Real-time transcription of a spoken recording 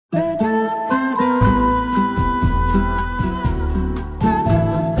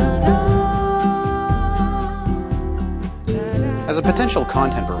potential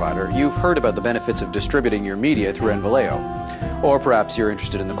content provider, you've heard about the benefits of distributing your media through nValeo, or perhaps you're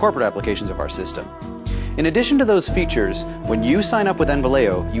interested in the corporate applications of our system. In addition to those features, when you sign up with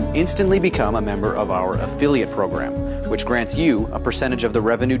nValeo, you instantly become a member of our affiliate program, which grants you a percentage of the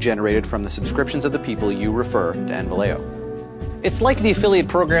revenue generated from the subscriptions of the people you refer to nValeo. It's like the affiliate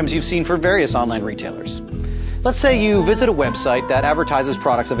programs you've seen for various online retailers. Let's say you visit a website that advertises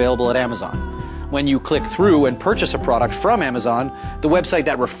products available at Amazon. When you click through and purchase a product from Amazon, the website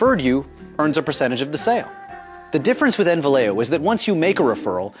that referred you earns a percentage of the sale. The difference with nValeo is that once you make a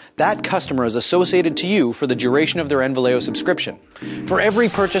referral, that customer is associated to you for the duration of their nValeo subscription. For every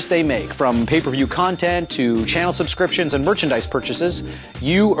purchase they make, from pay-per-view content to channel subscriptions and merchandise purchases,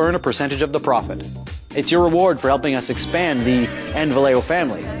 you earn a percentage of the profit. It's your reward for helping us expand the nValeo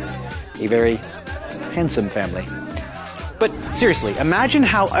family. A very handsome family. But seriously, imagine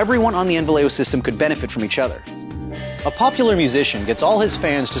how everyone on the nValeo system could benefit from each other. A popular musician gets all his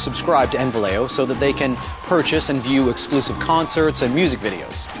fans to subscribe to nValeo so that they can purchase and view exclusive concerts and music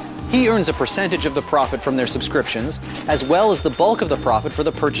videos. He earns a percentage of the profit from their subscriptions, as well as the bulk of the profit for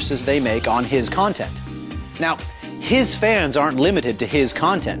the purchases they make on his content. Now, his fans aren't limited to his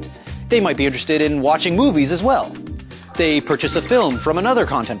content. They might be interested in watching movies as well. They purchase a film from another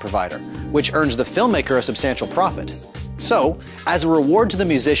content provider, which earns the filmmaker a substantial profit. So, as a reward to the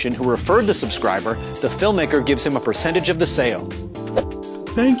musician who referred the subscriber, the filmmaker gives him a percentage of the sale.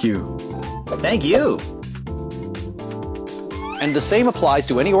 Thank you. Thank you. And the same applies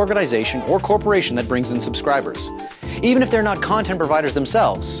to any organization or corporation that brings in subscribers. Even if they're not content providers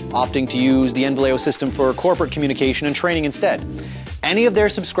themselves, opting to use the nValeo system for corporate communication and training instead, any of their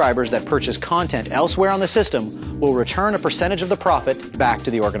subscribers that purchase content elsewhere on the system will return a percentage of the profit back to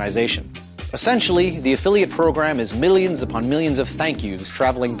the organization. Essentially, the affiliate program is millions upon millions of thank yous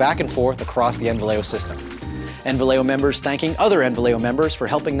traveling back and forth across the nValeo system. nValeo members thanking other nValeo members for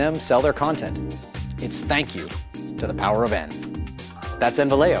helping them sell their content. It's thank you to the power of N. That's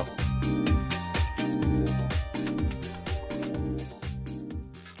nValeo.